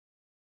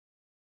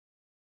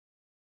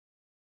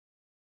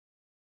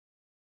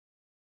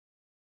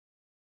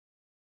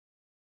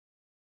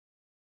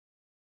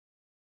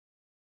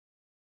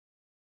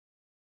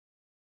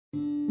My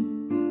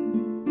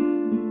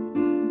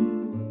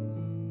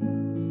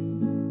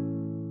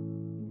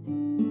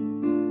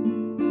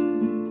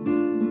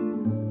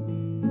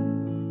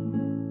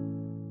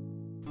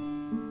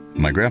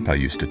grandpa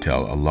used to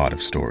tell a lot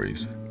of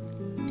stories.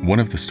 One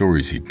of the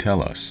stories he'd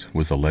tell us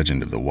was the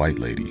legend of the White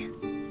Lady.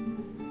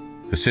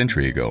 A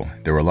century ago,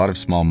 there were a lot of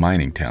small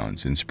mining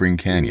towns in Spring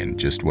Canyon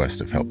just west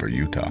of Helper,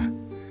 Utah.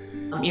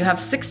 You have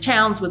 6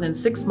 towns within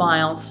 6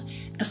 miles.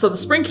 So the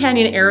Spring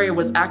Canyon area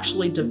was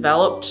actually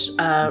developed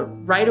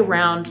right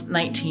around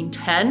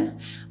 1910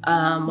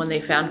 when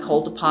they found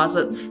coal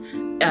deposits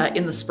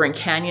in the Spring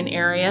Canyon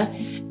area.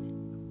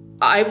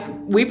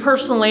 We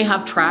personally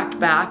have tracked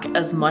back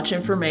as much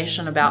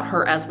information about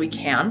her as we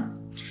can.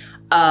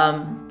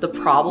 The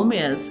problem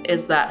is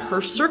that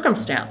her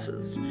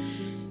circumstances,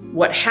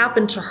 what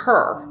happened to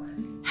her,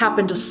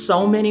 happened to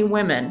so many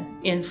women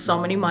in so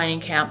many mining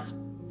camps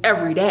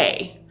every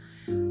day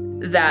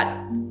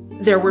that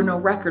there were no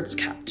records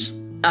kept.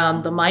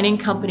 The mining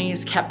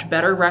companies kept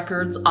better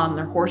records on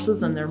their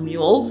horses and their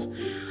mules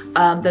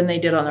than they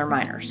did on their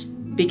miners.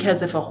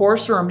 Because if a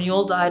horse or a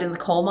mule died in the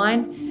coal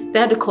mine, they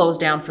had to close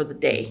down for the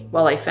day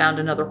while they found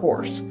another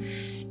horse.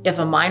 If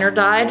a miner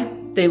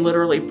died, they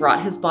literally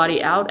brought his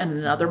body out and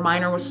another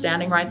miner was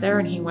standing right there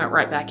and he went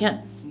right back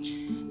in.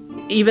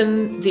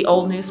 Even the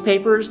old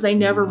newspapers, they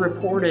never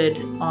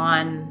reported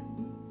on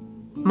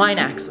mine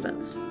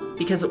accidents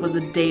because it was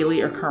a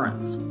daily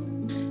occurrence.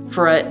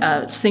 For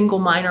a single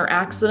miner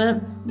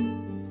accident,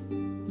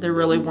 there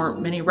really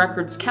weren't many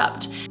records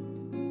kept.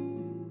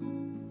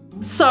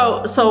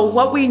 So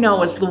what we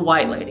know is the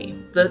White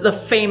Lady, the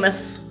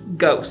famous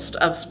ghost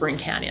of Spring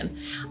Canyon.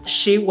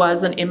 She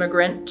was an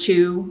immigrant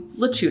to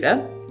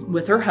Latuda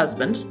with her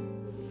husband.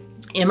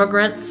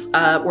 Immigrants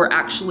were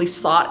actually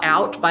sought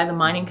out by the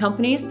mining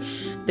companies.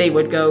 They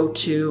would go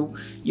to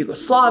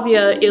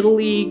Yugoslavia,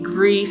 Italy,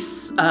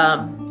 Greece,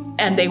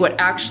 and they would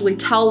actually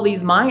tell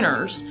these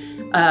miners,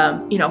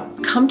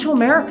 come to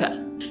America.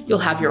 You'll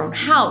have your own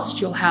house,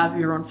 you'll have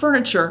your own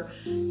furniture,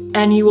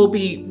 and you will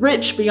be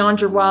rich beyond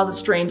your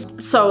wildest dreams.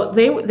 So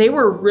they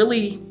were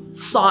really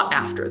sought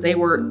after. They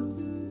were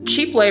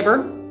cheap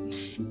labor,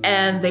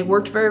 and they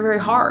worked very, very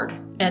hard.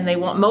 And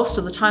most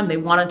of the time they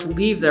wanted to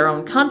leave their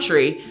own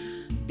country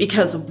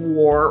because of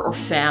war or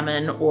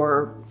famine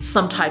or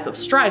some type of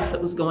strife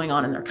that was going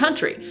on in their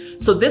country.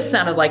 So this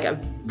sounded like a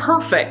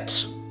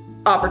perfect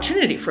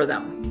opportunity for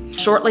them.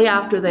 Shortly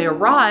after they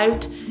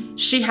arrived,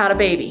 she had a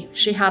baby.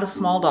 She had a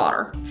small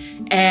daughter,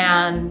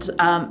 and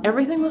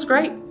everything was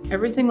great.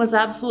 Everything was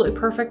absolutely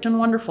perfect and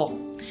wonderful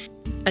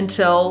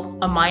until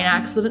a mine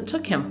accident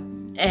took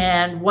him.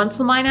 And once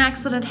the mine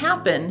accident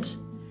happened,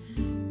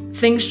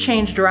 things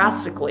changed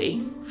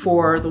drastically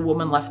for the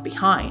woman left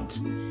behind.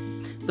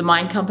 The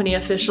mine company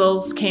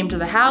officials came to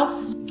the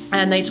house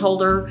and they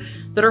told her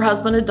that her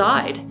husband had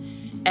died.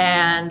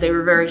 And they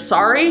were very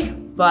sorry,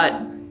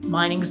 but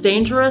mining's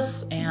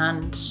dangerous,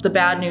 and the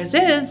bad news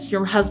is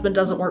your husband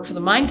doesn't work for the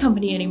mine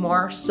company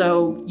anymore,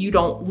 so you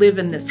don't live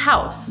in this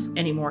house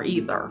anymore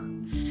either.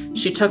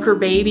 She took her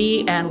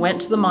baby and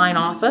went to the mine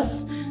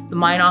office. The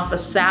mine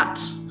office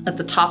sat at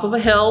the top of a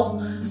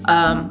hill,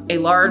 a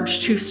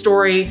large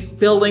 2-story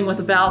building with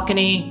a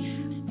balcony,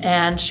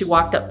 and she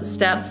walked up the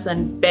steps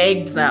and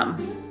begged them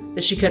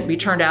that she couldn't be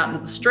turned out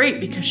into the street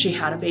because she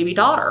had a baby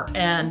daughter,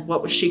 and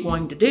what was she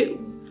going to do?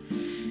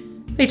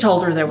 They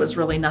told her there was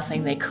really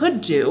nothing they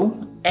could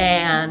do,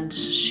 and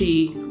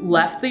she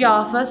left the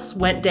office,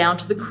 went down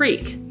to the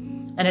creek.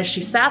 And as she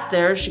sat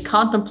there, she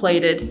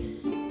contemplated,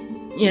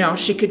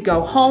 she could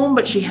go home,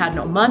 but she had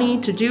no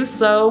money to do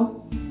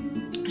so.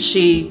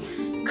 She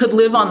could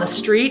live on the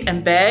street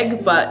and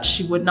beg, but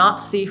she would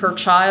not see her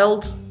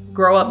child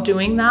grow up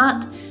doing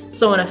that.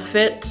 So in a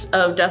fit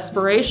of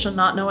desperation,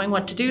 not knowing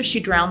what to do,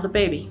 she drowned the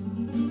baby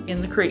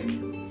in the creek.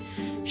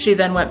 She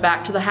then went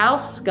back to the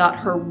house, got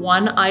her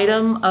one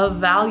item of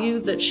value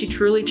that she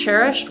truly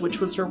cherished, which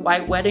was her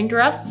white wedding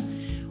dress,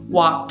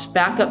 walked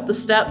back up the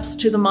steps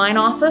to the mine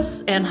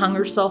office, and hung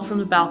herself from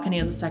the balcony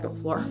of the 2nd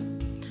floor.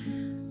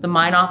 The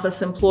mine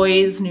office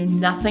employees knew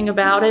nothing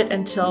about it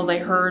until they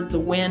heard the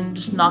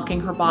wind knocking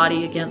her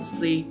body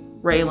against the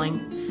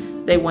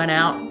railing. They went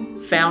out,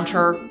 found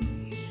her,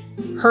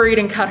 hurried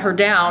and cut her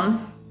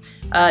down.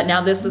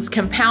 Now this has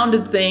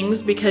compounded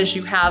things because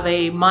you have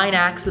a mine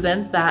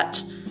accident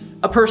that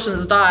a person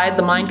has died,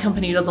 the mine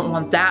company doesn't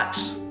want that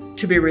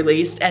to be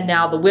released, and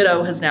now the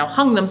widow has now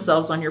hung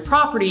themselves on your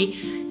property,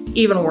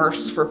 even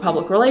worse for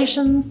public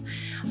relations.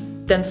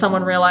 Then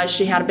someone realized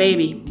she had a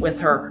baby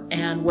with her,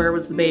 and where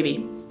was the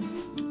baby?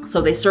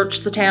 So they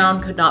searched the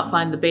town, could not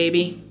find the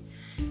baby,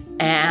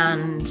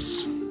 and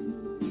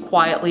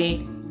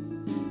quietly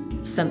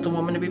sent the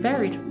woman to be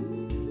buried.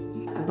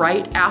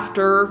 Right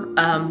after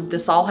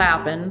this all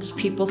happened,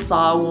 people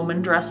saw a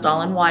woman dressed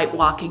all in white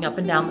walking up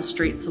and down the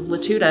streets of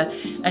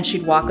Latuda, and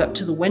she'd walk up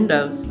to the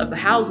windows of the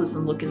houses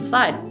and look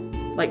inside,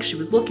 like she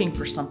was looking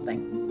for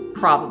something,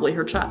 probably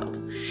her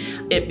child.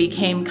 It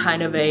became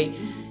kind of a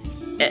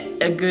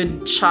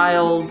good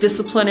child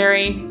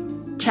disciplinary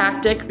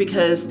tactic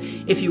because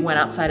if you went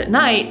outside at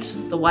night,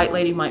 the white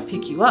lady might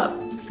pick you up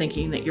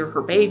thinking that you're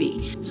her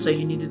baby. So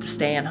you needed to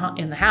stay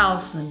in the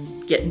house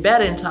and get in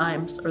bed in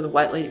time or the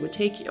white lady would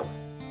take you.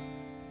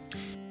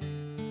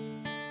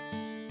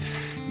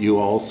 You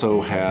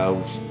also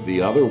have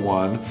the other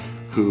one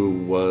who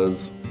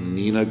was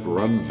Nina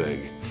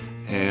Grunwig,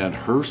 and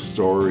her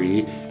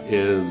story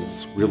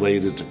is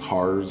related to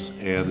cars,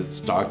 and it's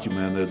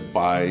documented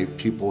by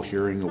people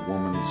hearing a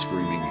woman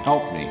screaming,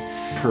 "Help me."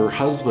 Her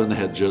husband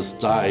had just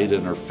died,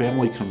 and her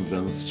family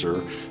convinced her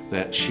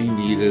that she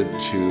needed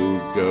to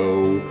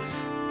go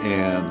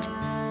and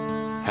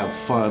have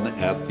fun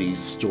at the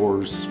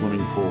store's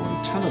swimming pool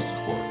and tennis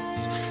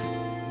courts.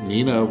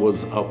 Nina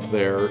was up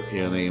there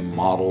in a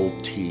Model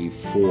T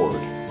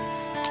Ford.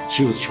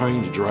 She was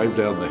trying to drive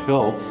down the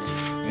hill,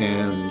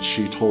 and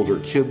she told her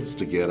kids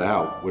to get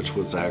out, which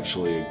was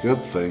actually a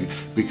good thing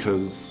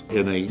because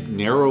in a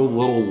narrow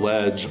little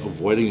ledge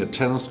avoiding a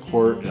tennis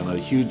court and a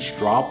huge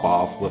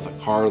drop-off with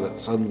a car that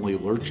suddenly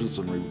lurches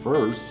in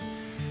reverse,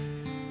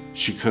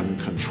 she couldn't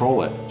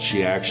control it.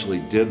 She actually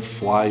did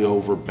fly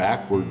over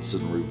backwards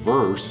in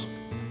reverse.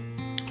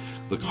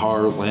 The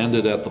car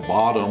landed at the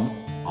bottom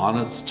on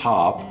its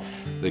top.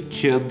 The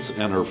kids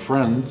and her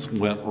friends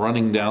went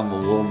running down the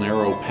little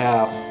narrow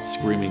path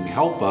screaming,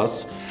 "Help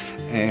us,"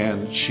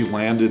 and she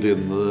landed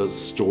in the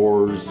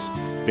store's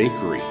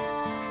bakery.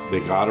 They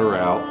got her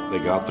out, they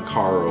got the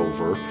car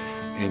over,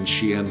 and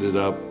she ended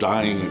up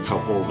dying a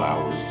couple of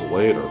hours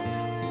later.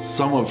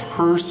 Some of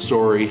her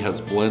story has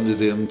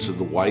blended into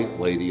the white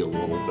lady a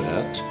little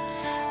bit,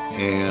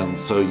 and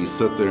so you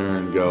sit there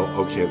and go,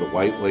 okay, the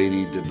white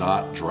lady did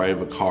not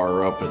drive a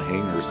car up and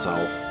hang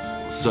herself.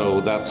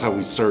 So that's how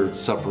we started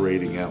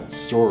separating out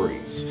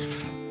stories.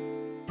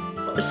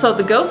 So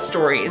the ghost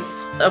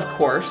stories, of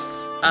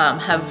course,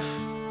 have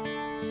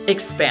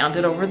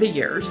expanded over the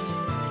years.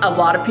 A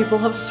lot of people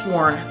have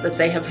sworn that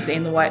they have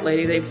seen the white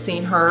lady. They've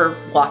seen her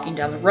walking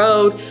down the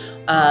road.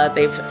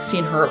 They've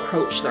seen her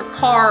approach their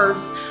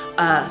cars.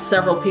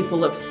 Several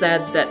people have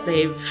said that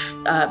they've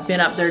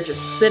been up there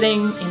just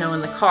sitting,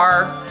 in the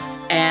car,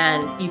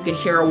 and you could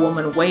hear a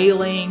woman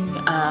wailing.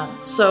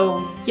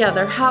 So yeah,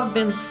 there have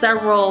been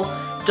several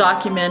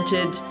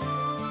documented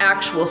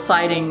actual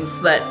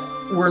sightings that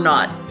were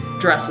not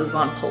dresses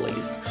on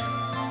pulleys.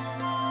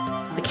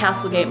 The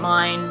Castlegate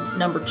Mine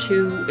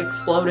 #2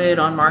 exploded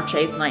on March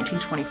 8th,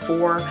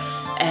 1924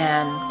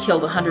 and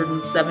killed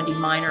 170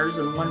 miners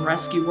and 1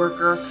 rescue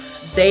worker.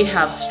 They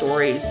have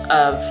stories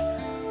of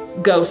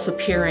ghosts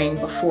appearing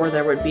before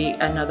there would be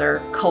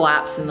another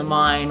collapse in the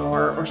mine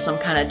or some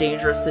kind of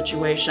dangerous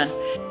situation.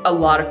 A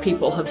lot of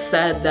people have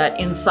said that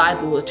inside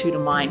the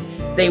Latuda mine,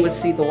 they would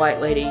see the white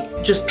lady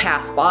just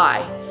pass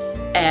by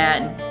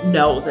and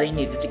know they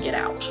needed to get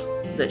out,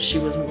 that she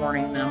was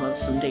warning them of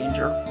some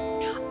danger.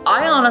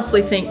 I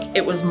honestly think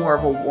it was more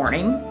of a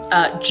warning,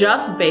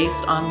 just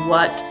based on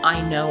what I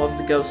know of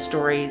the ghost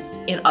stories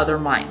in other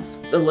mines.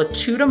 The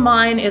Latuda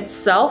mine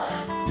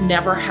itself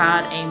never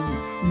had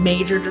a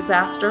major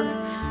disaster.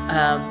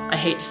 I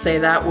hate to say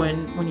that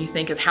when you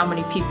think of how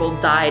many people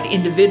died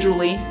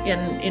individually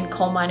in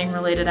coal mining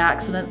related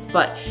accidents,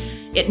 but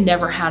it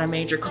never had a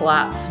major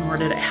collapse, nor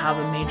did it have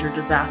a major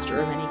disaster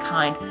of any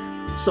kind.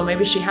 So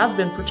maybe she has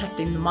been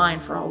protecting the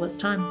mine for all this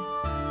time.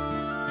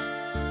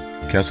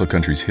 Castle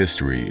Country's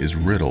history is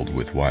riddled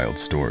with wild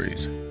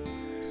stories.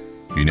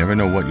 You never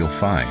know what you'll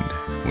find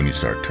when you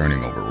start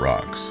turning over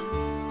rocks.